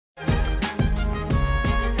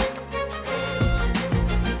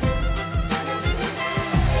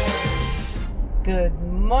Good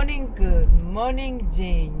morning,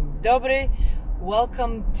 dzień dobry.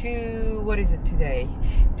 Welcome to, what is it today?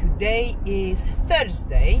 Today is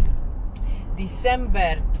Thursday,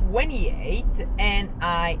 December 28th, and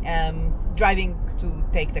I am driving to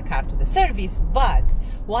take the car to the service. But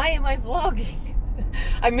why am I vlogging?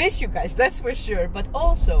 I miss you guys, that's for sure. But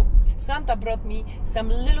also, Santa brought me some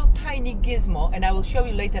little tiny gizmo, and I will show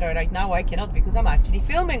you later. Right now I cannot because I'm actually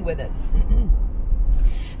filming with it.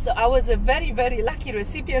 So I was a very, very lucky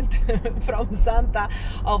recipient from Santa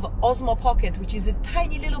of Osmo Pocket, which is a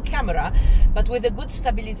tiny little camera, but with a good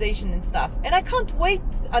stabilization and stuff. And I can't wait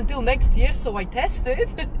until next year, so I tested.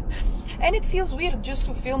 And it feels weird just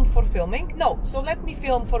to film for filming. No, so let me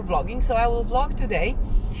film for vlogging. So I will vlog today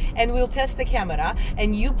and we'll test the camera.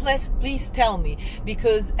 And you please tell me,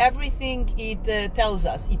 because everything it tells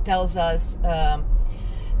us,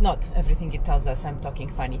 not everything it tells us, I'm talking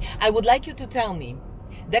funny. I would like you to tell me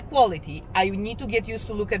the quality. I need to get used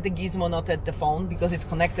to look at the gizmo, not at the phone, because it's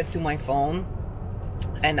connected to my phone,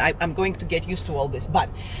 and I'm going to get used to all this. But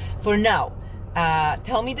for now,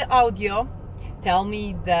 tell me the audio, tell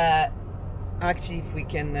me the, actually if we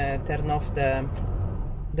can turn off the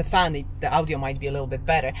fan, the audio might be a little bit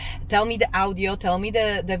better. Tell me the audio, tell me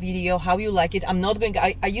the video, how you like it. I'm not going,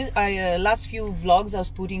 I last few vlogs I was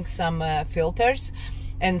putting some filters,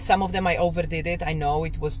 and some of them I overdid it. I know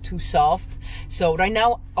it was too soft. So right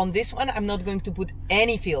now on this one, I'm not going to put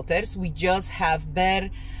any filters. We just have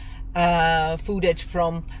bare footage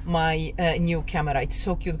from my new camera. It's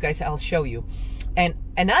so cute, guys. I'll show you. And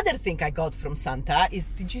another thing I got from Santa is,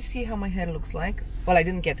 did you see how my hair looks like? Well, I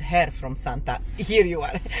didn't get hair from Santa. Here you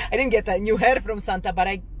are. I didn't get a new hair from Santa, but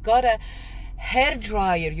I got a hair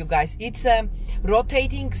dryer, you guys. It's a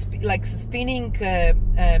rotating, like spinning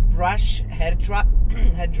brush hair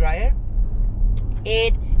dryer.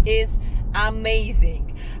 It is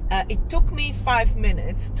amazing. It took me 5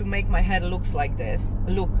 minutes to make my hair look like this,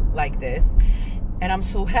 and I'm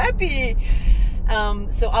so happy.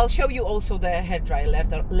 So I'll show you also the hair dryer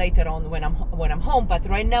later on when I'm home. But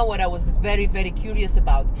right now, what I was very, very curious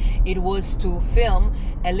about, it was to film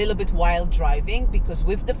a little bit while driving, because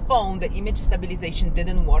with the phone the image stabilization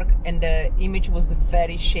didn't work and the image was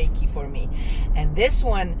very shaky for me. And this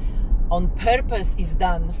one on purpose is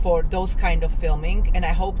done for those kind of filming, and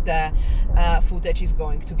I hope the footage is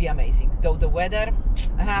going to be amazing. Though the weather,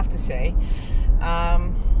 I have to say,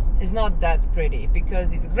 is not that pretty,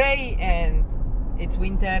 because it's gray and it's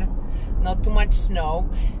winter, not too much snow.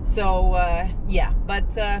 So yeah, but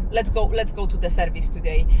let's go to the service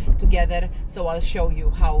today together. So I'll show you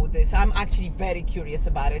how this, I'm actually very curious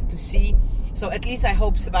about it to see. So at least I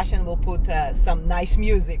hope Sebastian will put some nice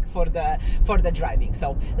music for the driving.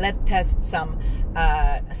 So let's test some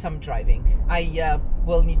driving. I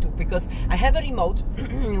will need to, because I have a remote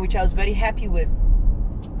which I was very happy with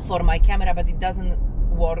for my camera, but it doesn't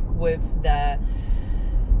work with the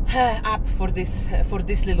app for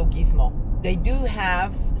this little gizmo. They do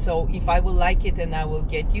have, so if I will like it and I will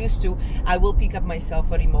get used to, I will pick up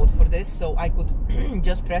myself a remote for this, so I could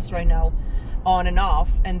just press right now on and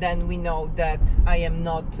off, and then we know that I am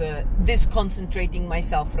not disconcentrating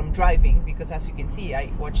myself from driving, because as you can see,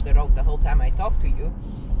 I watch the road the whole time I talk to you.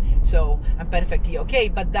 So I'm perfectly okay.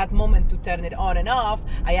 But that moment to turn it on and off,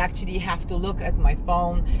 I actually have to look at my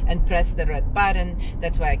phone and press the red button.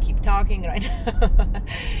 That's why I keep talking right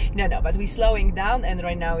now. no, but we're slowing down, and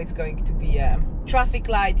right now it's going to be a traffic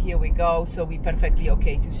light. Here we go. So we're perfectly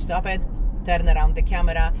okay to stop it, turn around the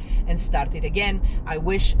camera and start it again. I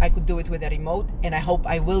wish I could do it with a remote, and I hope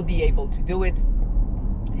I will be able to do it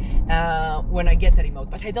when I get the remote,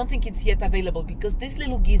 but I don't think it's yet available, because this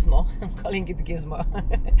little gizmo, I'm calling it gizmo,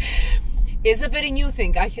 is a very new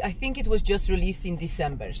thing. I think it was just released in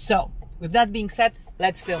December. So with that being said,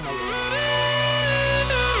 let's film it.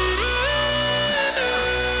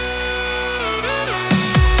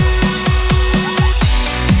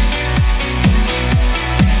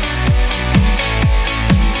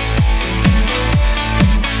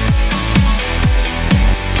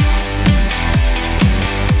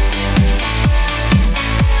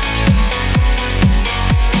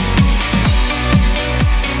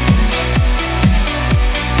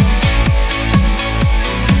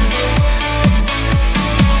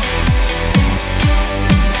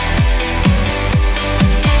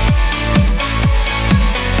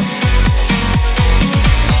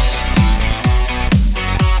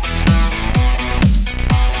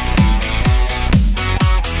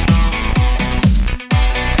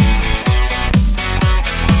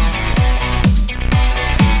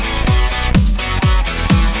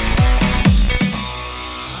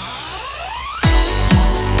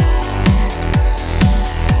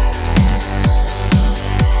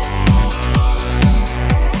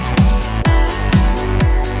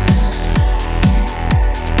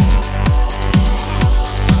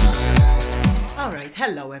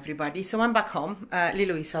 Hello everybody, so I'm back home.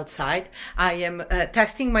 Lulu is outside. I am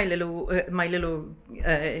testing my little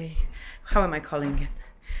how am I calling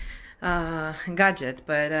it, gadget,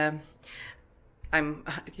 but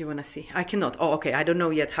you wanna see, I cannot, oh okay, I don't know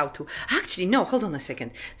yet how to, actually no, hold on a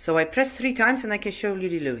second. So I press 3 times and I can show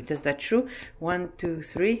Lulu. Is that true? 1 2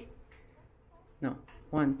 3, no,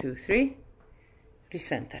 1 2 3,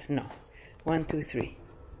 recenter, no, 1 2 3,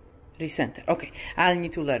 recenter. Okay, I'll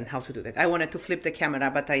need to learn how to do that. I wanted to flip the camera,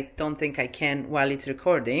 but I don't think I can while it's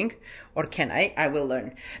recording. Or can I? I will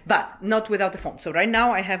learn, but not without the phone. So right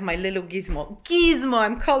now I have my little gizmo. Gizmo,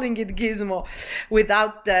 I'm calling it gizmo,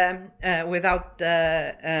 without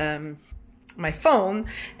my phone,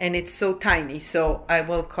 and it's so tiny. So I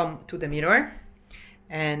will come to the mirror,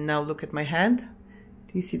 and now look at my hand.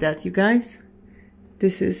 Do you see that, you guys?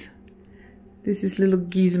 This is little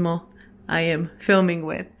gizmo I am filming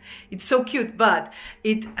with. It's so cute, but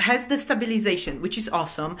it has the stabilization, which is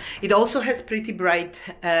awesome. It also has pretty bright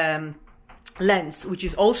lens, which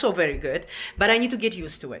is also very good, but I need to get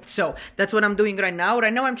used to it. So that's what I'm doing right now.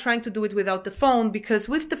 Right now I'm trying to do it without the phone, because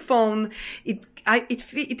with the phone it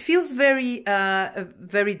feels very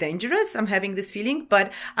very dangerous. I'm having this feeling,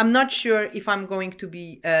 but I'm not sure if I'm going to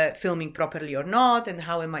be filming properly or not, and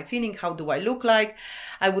how am I feeling, how do I look like.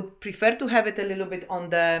 I would prefer to have it a little bit on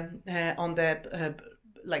the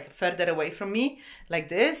like further away from me, like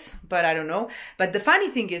this, but I don't know. But the funny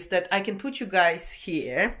thing is that I can put you guys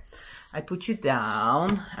here. I put you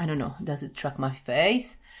down. I don't know, does it track my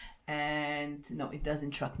face? And no, it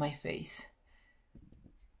doesn't track my face.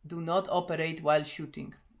 Do not operate while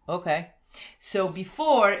shooting. Okay, so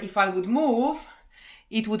before, if I would move,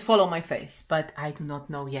 it would follow my face, but I do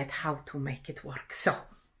not know yet how to make it work. So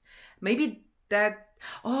maybe that,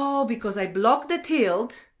 oh, because I blocked the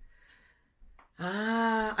tilt.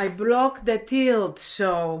 I blocked the tilt,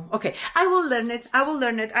 so okay, I will learn it. I will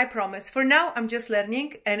learn it, I promise. For now, I'm just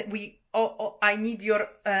learning, and I need your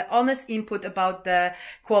honest input about the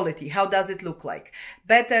quality. How does it look like?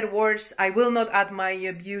 Better, worse? I will not add my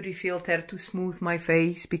beauty filter to smooth my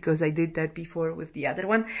face, because I did that before with the other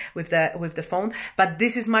one, with the phone. But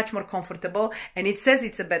this is much more comfortable, and it says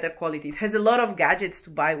it's a better quality. It has a lot of gadgets to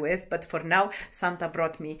buy with, but for now, Santa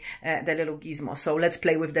brought me the little gizmo. So let's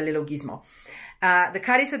play with the little gizmo. The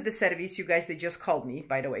car is at the service, you guys. They just called me,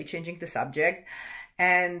 by the way, changing the subject,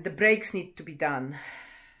 and the brakes need to be done.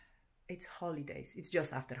 It's holidays. It's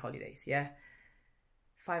just after holidays, yeah.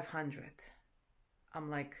 500. I'm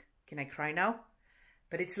like, can I cry now?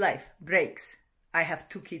 But it's life. Brakes. I have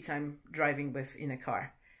 2 kids I'm driving with in a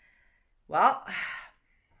car. Well,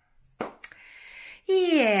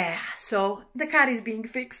 yeah. So the car is being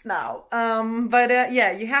fixed now.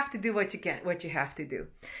 Yeah, you have to do what you have to do.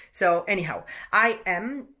 So anyhow, I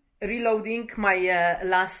am reloading my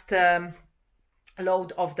last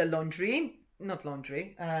load of the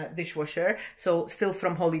dishwasher, so still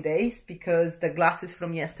from holidays, because the glass is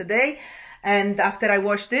from yesterday. And after I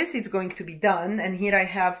wash this, it's going to be done. And here I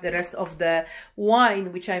have the rest of the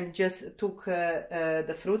wine, which I just took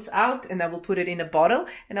the fruits out, and I will put it in a bottle,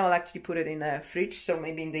 and I will actually put it in a fridge, so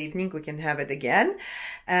maybe in the evening we can have it again.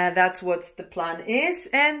 That's what the plan is,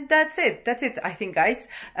 and that's it. That's it, I think, guys.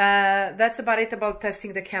 That's about it about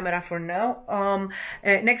testing the camera for now.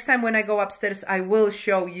 Next time when I go upstairs, I will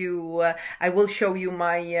show you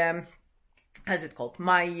my how's it called,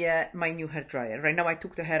 my new hair dryer. Right now I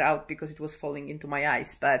took the hair out because it was falling into my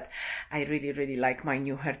eyes, but I really like my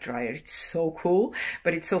new hair dryer. It's so cool,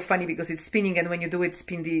 but it's so funny because it's spinning, and when you do it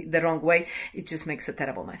spin the wrong way, it just makes a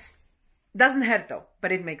terrible mess. Doesn't hurt though,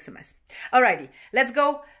 but it makes a mess. Alrighty, let's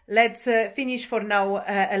go. Let's finish for now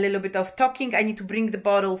a little bit of talking. I need to bring the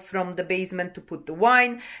bottle from the basement to put the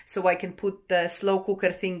wine, so I can put the slow cooker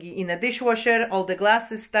thingy in a dishwasher. All the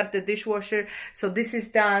glasses start the dishwasher. So this is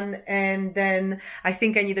done, and then I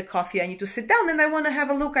think I need a coffee. I need to sit down, and I want to have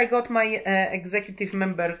a look. I got my executive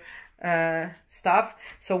member stuff,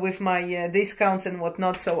 so with my discounts and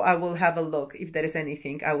whatnot, so I will have a look if there is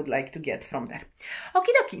anything I would like to get from there.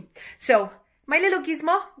 Okie dokie. So my little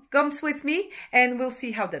gizmo comes with me, and we'll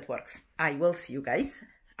see how that works. I will see you guys.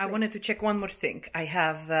 I wanted to check one more thing. I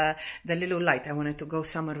have the little light. I wanted to go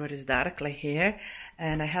somewhere where it's dark, like here,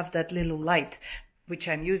 and I have that little light which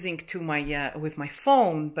I'm using to my with my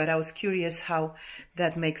phone, but I was curious how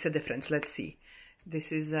that makes a difference. Let's see.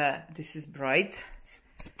 This is bright.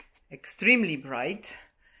 Extremely bright.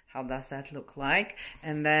 How does that look like?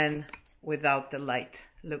 And then without the light,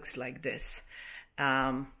 looks like this.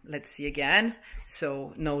 Let's see again.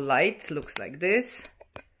 So no light, looks like this.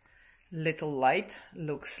 Little light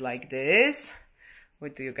looks like this.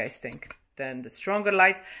 What do you guys think? Then the stronger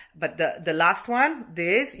light, but the last one,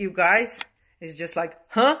 this, you guys, It's just like,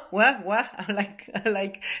 huh? What? I'm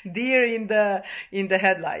like deer in the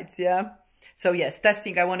headlights, yeah? So yes,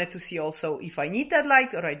 testing, I wanted to see also if I need that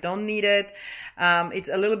light or I don't need it. It's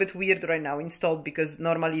a little bit weird right now installed because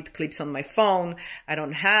normally it clips on my phone. I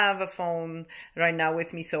don't have a phone right now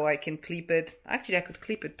with me, so I can clip it. Actually, I could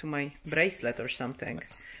clip it to my bracelet or something.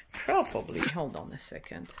 Probably. Hold on a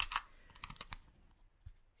second.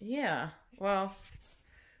 Yeah, well,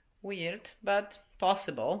 weird, but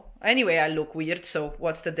possible. Anyway, I look weird, so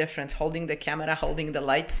what's the difference? Holding the camera, holding the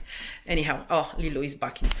lights. Anyhow, oh, Lilo is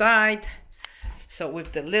back inside. So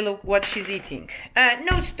with the little, what she's eating.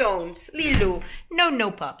 No stones, Lilo.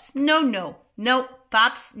 No, Pops. No,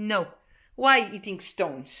 Pops, no. Why eating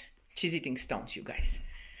stones? She's eating stones, you guys.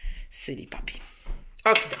 Silly puppy.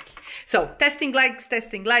 Okay. So testing lights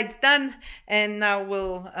done, and now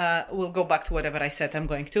we'll go back to whatever I said I'm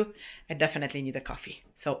going to. I definitely need a coffee,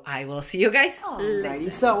 so I will see you guys later.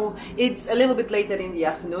 So it's a little bit later in the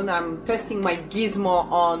afternoon. I'm testing my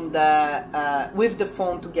gizmo on the with the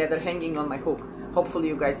phone together, hanging on my hook. Hopefully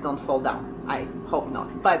you guys don't fall down. I hope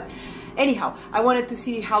not. But anyhow, I wanted to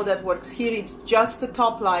see how that works. Here it's just the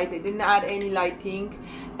top light. I didn't add any lighting.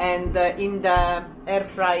 And in the air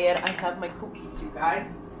fryer, I have my cookies, you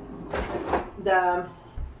guys.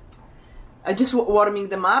 I just warming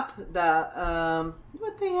them up.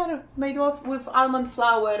 What they are made of with almond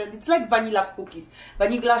flour. It's like vanilla cookies,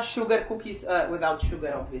 vanilla sugar cookies without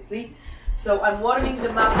sugar, obviously. So I'm warming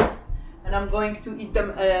them up, and I'm going to eat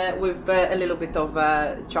them with a little bit of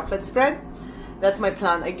chocolate spread. That's my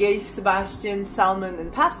plan. I gave Sebastian salmon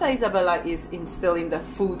and pasta. Isabella is still in the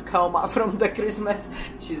food coma from the Christmas.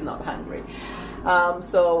 She's not hungry.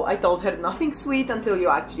 So I told her nothing sweet until you're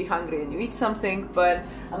actually hungry and you eat something, but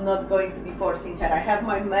I'm not going to be forcing her. I have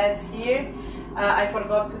my meds here. I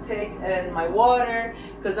forgot to take my water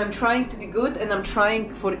because I'm trying to be good, and I'm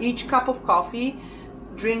trying for each cup of coffee,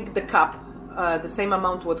 drink the cup, the same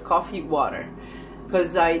amount with coffee, water.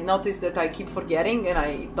 Because I noticed that I keep forgetting and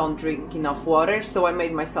I don't drink enough water. So I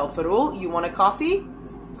made myself a rule. You want a coffee?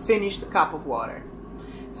 Finish the cup of water.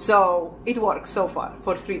 So it works so far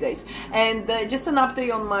for 3 days. And just an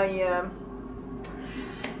update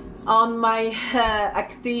on my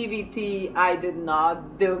activity. I did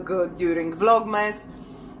not do good during Vlogmas.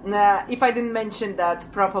 If I didn't mention that,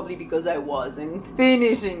 probably because I wasn't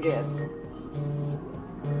finishing it.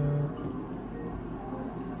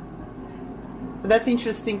 That's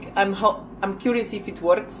interesting. I'm curious if it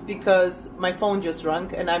works because my phone just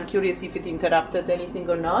rang, and I'm curious if it interrupted anything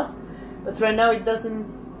or not. But right now it doesn't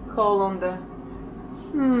call on the...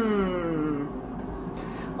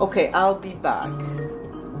 Okay, I'll be back.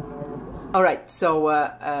 Alright, so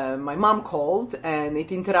my mom called and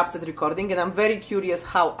it interrupted recording, and I'm very curious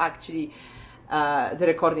how actually the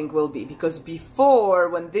recording will be, because before,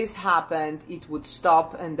 when this happened, it would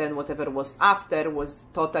stop, and then whatever was after was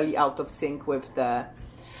totally out of sync with the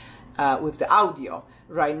audio.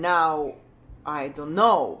 Right now, I don't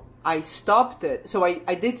know. I stopped it. So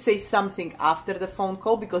I did say something after the phone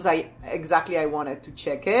call because I wanted to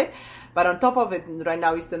check it. But on top of it, right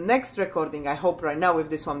now is the next recording. I hope right now with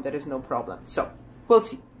this one there is no problem. So we'll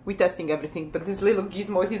see. We're testing everything, but this little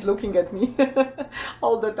gizmo, he's looking at me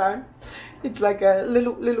all the time. It's like a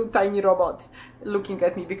little tiny robot looking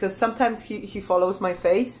at me, because sometimes he follows my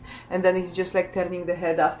face and then he's just like turning the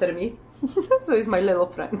head after me. So he's my little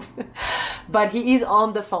friend. But he is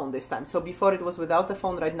on the phone this time. So before it was without the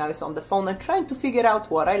phone, right now it's on the phone. I'm trying to figure out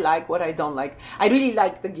what I like, what I don't like. I really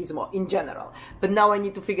like the gizmo in general, but now I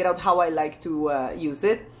need to figure out how I like to use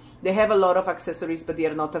it. They have a lot of accessories, but they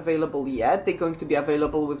are not available yet. They're going to be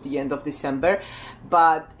available with the end of December,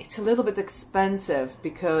 but it's a little bit expensive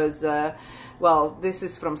because, well, this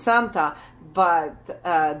is from Santa, but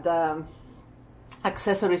the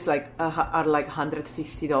accessories are like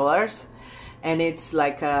 $150, and it's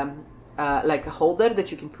like a holder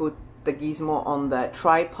that you can put the gizmo on the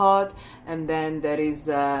tripod, and then there is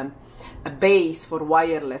a base for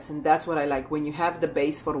wireless, and that's what I like. When you have the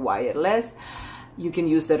base for wireless, you can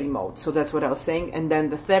use the remote. So that's what I was saying. And then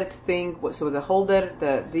the third thing, so the holder,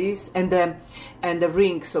 this, and the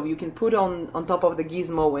ring, so you can put on top of the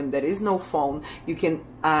gizmo when there is no phone. You can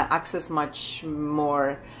access much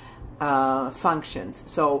more functions.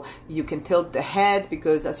 So you can tilt the head,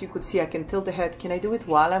 because as you could see, I can tilt the head. Can I do it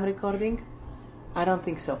while I'm recording? I don't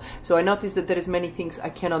think so. So I noticed that there is many things I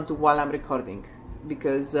cannot do while I'm recording,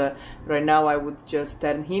 because right now I would just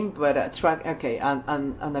turn him, but track, okay,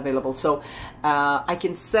 unavailable. So I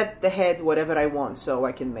can set the head whatever I want. So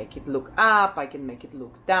I can make it look up, I can make it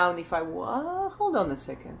look down if I want. Hold on a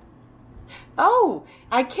second. Oh,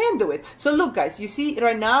 I can do it. So look, guys, you see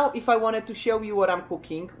right now, if I wanted to show you what I'm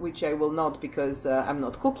cooking, which I will not because I'm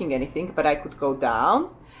not cooking anything, but I could go down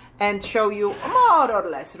and show you more or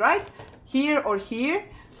less, right? Here or here.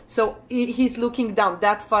 So he's looking down,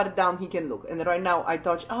 that far down he can look. And right now I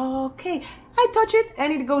touch, oh, okay, I touch it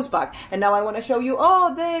and it goes back. And now I want to show you,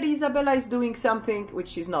 oh, there Isabella is doing something, which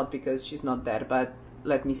she's not because she's not there, but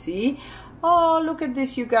let me see. Oh, look at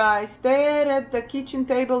this, you guys. There at the kitchen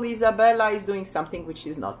table, Isabella is doing something which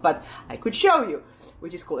she's not, but I could show you,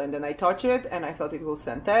 which is cool. And then I touch it and I thought it will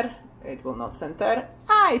center. It will not center.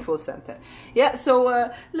 Ah, it will center. Yeah, so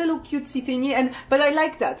little cutesy thingy. But I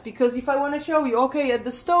like that because if I want to show you, okay, at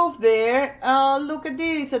the stove there, look at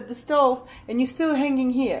this at the stove, and you're still hanging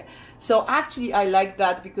here. So actually, I like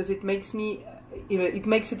that because it makes me. It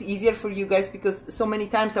makes it easier for you guys because so many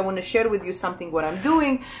times I want to share with you something what I'm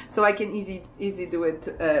doing, so I can easy do it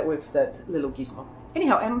with that little gizmo.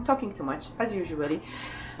 Anyhow, I'm talking too much as usually,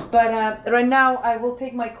 but right now I will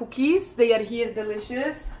take my cookies. They are here,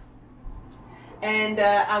 delicious, and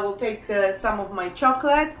I will take some of my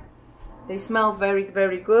chocolate. They smell very,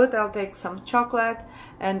 very good. I'll take some chocolate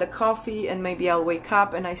and the coffee, and maybe I'll wake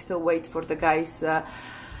up and I still wait for the guys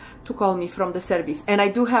to call me from the service. And I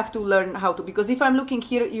do have to learn how to, because if I'm looking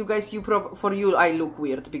here, you guys, for you I look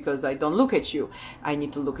weird because I don't look at you. I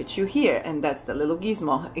need to look at you here, and that's the little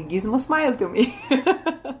gizmo. A gizmo smile to me.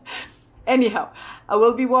 Anyhow, I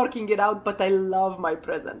will be working it out, but I love my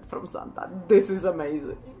present from Santa. This is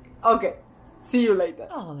amazing. Okay, see you later.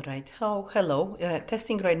 All right. Oh, hello.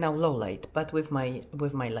 Testing right now low light, but with my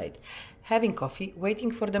light. Having coffee,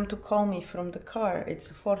 waiting for them to call me from the car. It's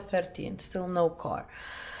 4:30 and still no car.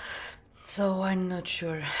 So I'm not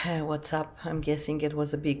sure what's up. I'm guessing it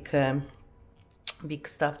was a big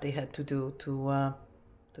stuff they had to do to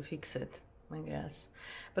fix it, I guess.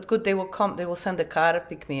 But good, they will come. They will send a car,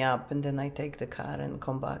 pick me up, and then I take the car and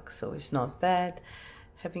come back. So it's not bad.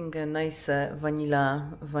 Having a nice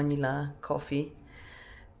vanilla coffee,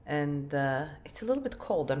 and it's a little bit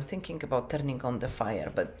cold. I'm thinking about turning on the fire,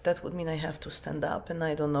 but that would mean I have to stand up, and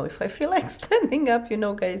I don't know if I feel like standing up. You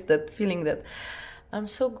know, guys, that feeling that. I'm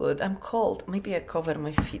so good. I'm cold. Maybe I cover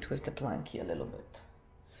my feet with the blankie a little bit.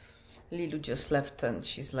 Lilu just left and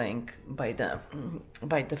she's laying by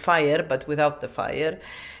the fire, but without the fire,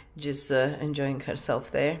 just enjoying herself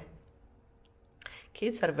there.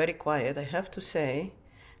 Kids are very quiet, I have to say.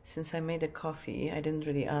 Since I made a coffee, I didn't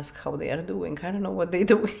really ask how they are doing. I don't know what they're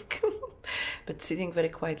doing, but sitting very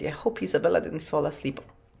quietly. I hope Isabella didn't fall asleep.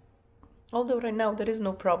 Although right now there is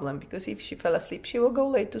no problem, because if she fell asleep, she will go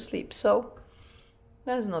late to sleep. So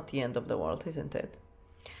that's not the end of the world, isn't it?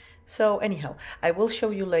 So anyhow, I will show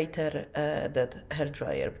you later that hair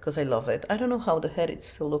dryer because I love it. I don't know how the hair is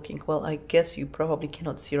still looking. Well, I guess you probably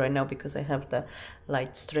cannot see right now because I have the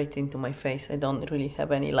light straight into my face. I don't really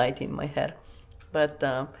have any light in my hair. But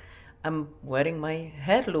I'm wearing my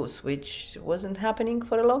hair loose, which wasn't happening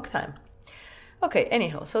for a long time. Okay,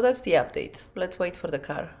 anyhow, so that's the update. Let's wait for the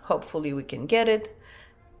car. Hopefully we can get it.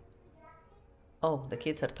 Oh, the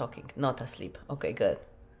kids are talking, not asleep. Okay, good.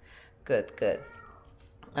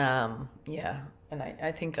 Yeah, and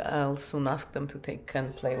I think I'll soon ask them to take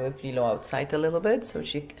and play with Lilo outside a little bit, so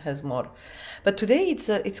she has more. But today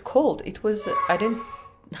it's cold. It was I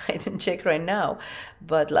didn't check right now,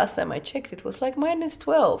 but last time I checked it was like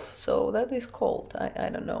 -12, so that is cold. I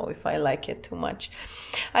don't know if I like it too much.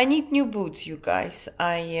 I need new boots, you guys.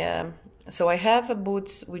 So I have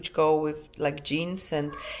boots which go with like jeans,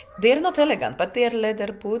 and they're not elegant, but they're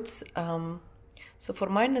leather boots. So for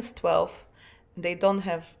 -12, they don't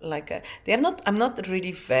have like a. They're not. I'm not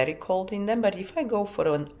really very cold in them, but if I go for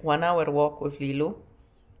a 1 hour walk with Lilu,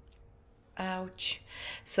 ouch.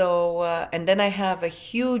 So and then I have a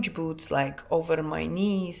huge boots like over my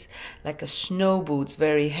knees, like a snow boots,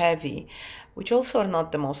 very heavy, which also are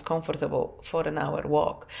not the most comfortable for an hour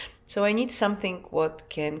walk. So I need something what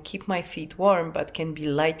can keep my feet warm, but can be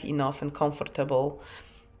light enough and comfortable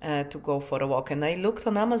to go for a walk. And I looked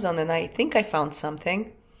on Amazon and I think I found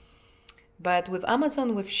something. But with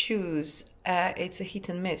Amazon with shoes, it's a hit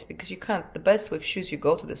and miss because you can't. The best with shoes, you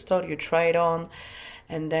go to the store, you try it on,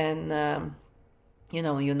 and then you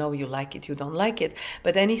know you like it, you don't like it.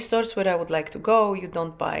 But any stores where I would like to go, you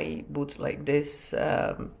don't buy boots like this.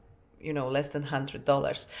 Less than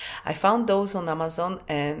 $100. I found those on Amazon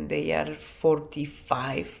and they are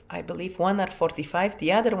 45, I believe. One are 45.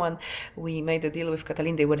 The other one, we made a deal with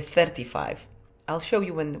Catalin, they were 35. I'll show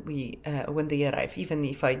you when they arrive. Even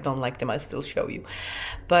if I don't like them, I'll still show you.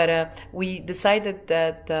 But we decided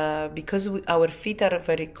that because our feet are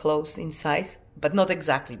very close in size, but not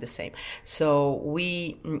exactly the same. So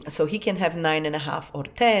so he can have 9.5 or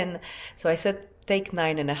 10. So I said, take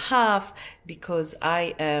 9.5 because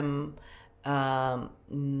I am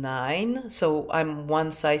 9. So I'm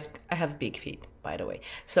one size. I have big feet, by the way.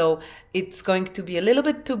 So it's going to be a little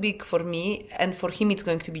bit too big for me, and for him it's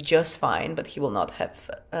going to be just fine, but he will not have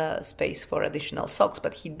space for additional socks,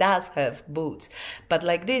 but he does have boots. But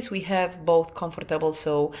like this, we have both comfortable,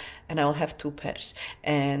 so, and I'll have 2 pairs,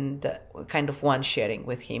 and kind of one sharing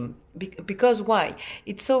with him. Because why?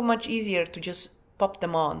 It's so much easier to just pop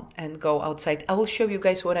them on and go outside. I will show you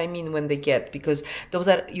guys what I mean when they get, because those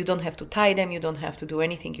are, you don't have to tie them, you don't have to do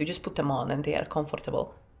anything, you just put them on and they are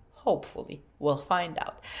comfortable. Hopefully, we'll find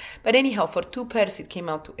out. But anyhow, for 2 pairs it came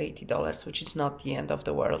out to $80, which is not the end of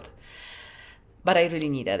the world. But I really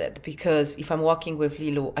needed it, because if I'm walking with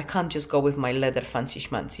Lilu, I can't just go with my leather fancy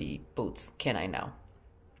schmancy boots, can I now?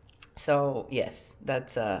 So yes,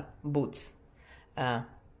 that's boots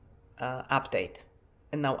update.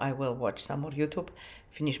 And now I will watch some more YouTube,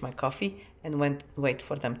 finish my coffee, and wait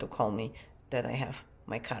for them to call me that I have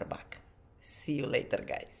my car back. See you later,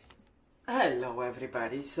 guys. Hello,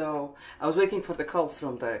 everybody. So I was waiting for the call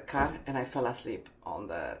from the car, and I fell asleep on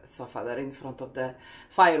the sofa there in front of the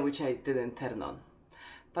fire, which I didn't turn on.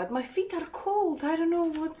 But my feet are cold. I don't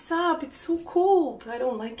know what's up. It's so cold. I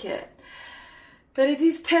don't like it. But it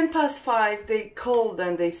is 5:10. They called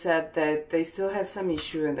and they said that they still have some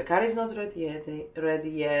issue and the car is not ready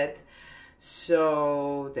yet.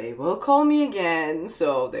 So they will call me again.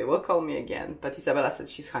 But Isabella said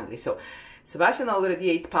she's hungry. So Sebastian already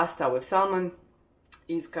ate pasta with salmon.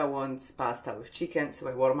 Iska wants pasta with chicken. So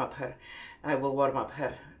I will warm up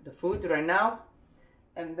her the food right now.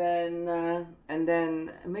 And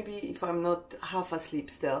then maybe if I'm not half asleep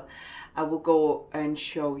still, I will go and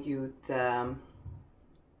show you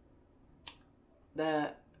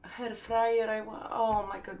the hair fryer. Oh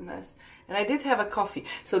my goodness. And I did have a coffee.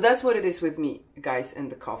 So that's what it is with me, guys, and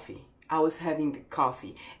the coffee. I was having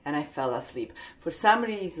coffee and I fell asleep. For some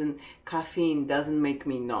reason, caffeine doesn't make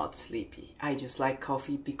me not sleepy. I just like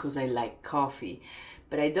coffee because I like coffee.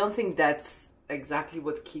 But I don't think that's exactly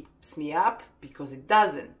what keeps me up, because it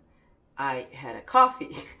doesn't. I had a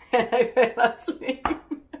coffee and I fell asleep.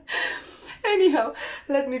 Anyhow,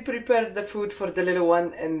 let me prepare the food for the little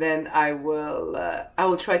one, and then I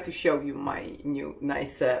will try to show you my new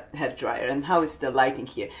nice hair dryer and how is the lighting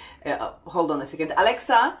here. Hold on a second.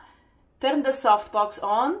 Alexa, turn the softbox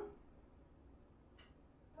on.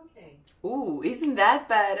 Okay. Ooh, isn't that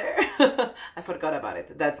better? I forgot about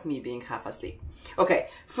it. That's me being half asleep. Okay,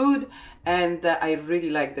 food, and I really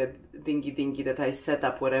like the dingy that I set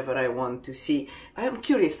up wherever I want to see. I'm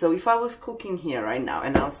curious, so if I was cooking here right now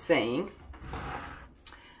and I was saying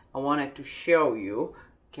I wanted to show you,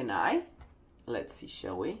 can I? Let's see,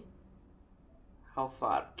 shall we? How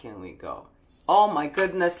far can we go? Oh my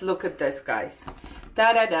goodness, look at this, guys.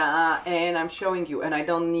 Da-da-da, and I'm showing you, and I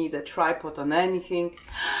don't need a tripod on anything.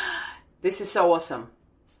 This is so awesome.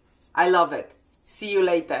 I love it. See you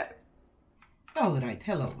later. All right,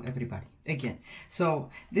 hello everybody again. So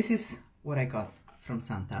this is what I got from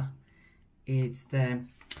Santa. It's the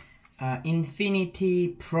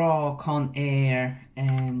Infinity Pro Con Air,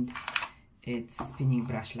 and it's a spinning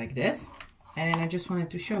brush like this. And I just wanted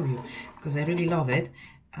to show you because I really love it.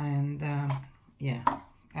 And yeah,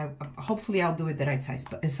 hopefully I'll do it the right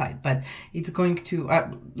side, but it's going to,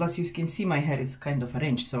 as you can see, my hair is kind of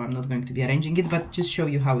arranged, so I'm not going to be arranging it, but just show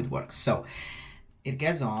you how it works. So it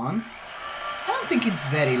gets on. I don't think it's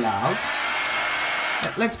very loud.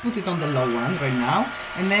 But let's put it on the low one right now,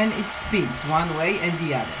 and then it spins one way and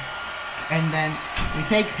the other. And then we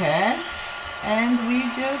take hair and we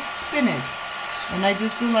just spin it. And I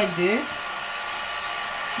just do like this.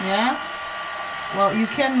 Yeah. Well, you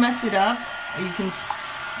can mess it up. You can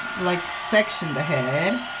like section the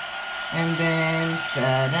hair, and then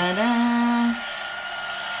da da da.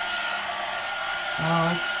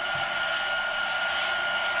 Oh.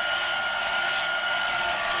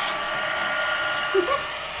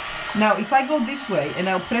 Now, if I go this way and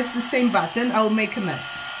I'll press the same button, I'll make a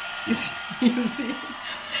mess. You see?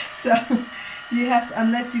 So you have to,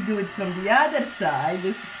 unless you do it from the other side,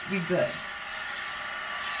 this will be good.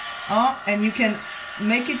 Oh, and you can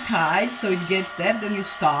make it tight so it gets there, then you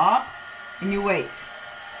stop and you wait.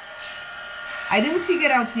 I didn't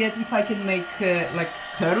figure out yet if I can make like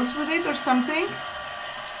curls with it or something.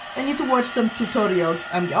 I need to watch some tutorials.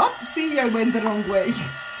 Oh, see, I went the wrong way.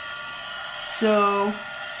 So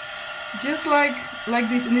just like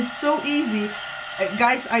this, and it's so easy.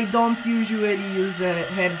 Guys, I don't usually use a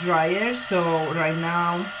hair dryer, so right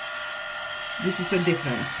now this is a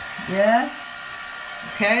difference. Yeah.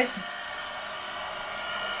 Okay.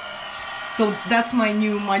 So that's my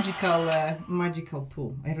new magical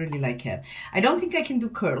poo. I really like it. I don't think I can do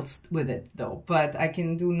curls with it though, but I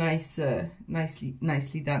can do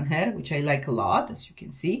nicely done hair, which I like a lot, as you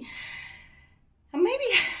can see. And maybe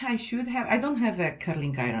I should have, I don't have a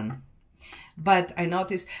curling iron, but I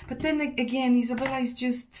noticed, but then again, Isabella is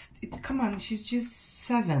just, come on, she's just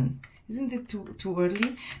 7. Isn't it too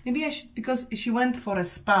early? Maybe I should, because she went for a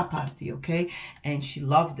spa party, okay? And she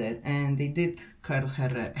loved it, and they did curl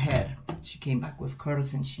her hair. She came back with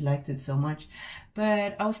curls and she liked it so much.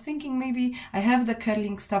 But I was thinking maybe I have the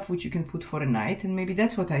curling stuff which you can put for a night, and maybe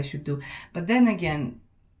that's what I should do. But then again,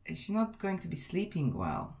 she's not going to be sleeping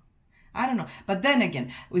well. I don't know. But then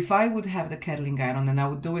again, if I would have the curling iron and I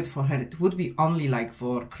would do it for her, it would be only like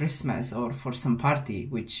for Christmas or for some party,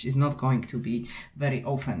 which is not going to be very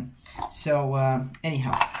often. So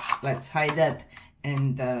anyhow, let's hide that.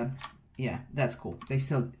 And yeah, that's cool. They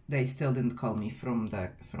still didn't call me from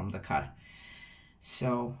the car.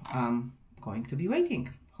 So I'm going to be waiting.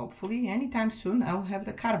 Hopefully anytime soon I'll have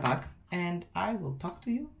the car back, and I will talk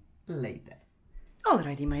to you later.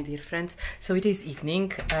 Alrighty, my dear friends, so it is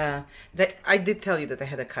evening. I did tell you that I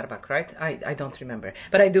had a car back, right? I don't remember,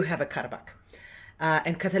 but I do have a car back.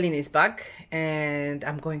 And Catalina is back, and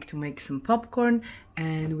I'm going to make some popcorn,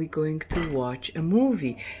 and we're going to watch a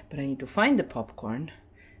movie. But I need to find the popcorn,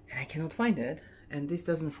 and I cannot find it. And this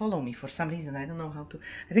doesn't follow me for some reason. I don't know how to.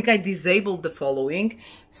 I think I disabled the following,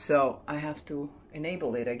 so I have to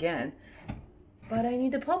enable it again. But I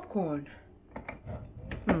need the popcorn.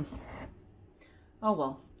 Oh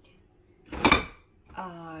well,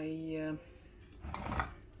 I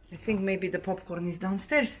think maybe the popcorn is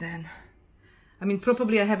downstairs then. I mean,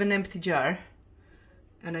 probably I have an empty jar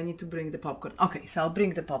and I need to bring the popcorn. Okay, so I'll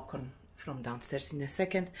bring the popcorn from downstairs in a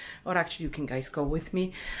second, or actually you can guys go with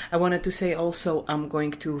me. I wanted to say also I'm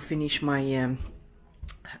going to finish my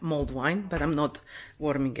mulled wine, but I'm not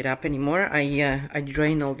warming it up anymore. I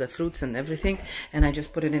drain all the fruits and everything, and I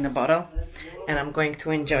just put it in a bottle, and I'm going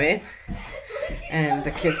to enjoy it. And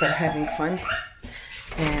the kids are having fun,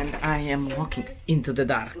 and I am walking into the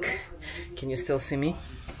dark. Can you still see me?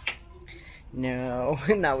 No,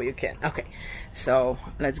 now you can. Okay, so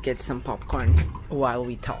let's get some popcorn while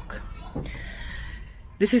we talk.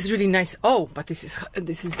 This is really nice. Oh, but this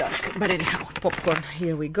is dark. But anyhow, popcorn.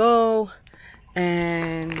 Here we go.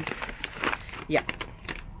 And yeah.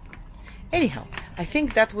 Anyhow, I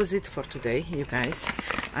think that was it for today, you guys.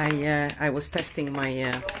 I was testing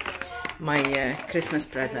my Christmas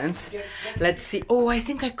presents. Let's see. Oh, I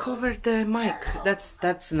think I covered the mic.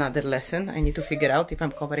 That's another lesson. I need to figure out if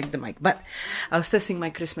I'm covering the mic. But I was testing my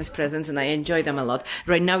Christmas presents and I enjoy them a lot.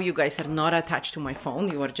 Right now you guys are not attached to my phone.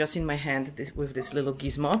 You are just in my hand with this little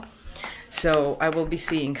gizmo. So I will be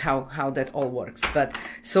seeing how that all works. But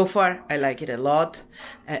so far I like it a lot.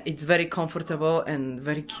 It's very comfortable and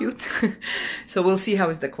very cute. So we'll see how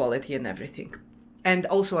is the quality and everything. And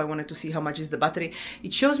also I wanted to see how much is the battery.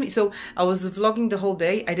 It shows me, so I was vlogging the whole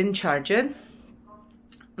day. I didn't charge it.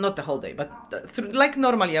 Not the whole day, but like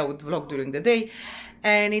normally I would vlog during the day.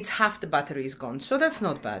 And it's half the battery is gone. So that's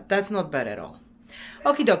not bad. That's not bad at all.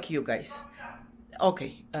 Okie dokie, you guys.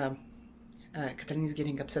 Okay. Catalina is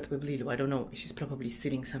getting upset with Lilo. I don't know. She's probably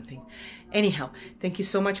stealing something. Anyhow, thank you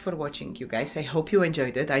so much for watching, you guys. I hope you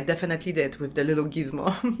enjoyed it. I definitely did with the little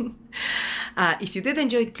gizmo. If you did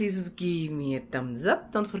enjoy it, please give me a thumbs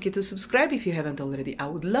up. Don't forget to subscribe if you haven't already. I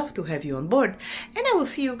would love to have you on board. And I will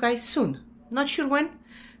see you guys soon. Not sure when,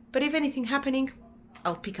 but if anything happening,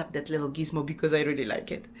 I'll pick up that little gizmo because I really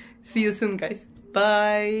like it. See you soon, guys.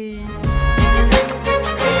 Bye.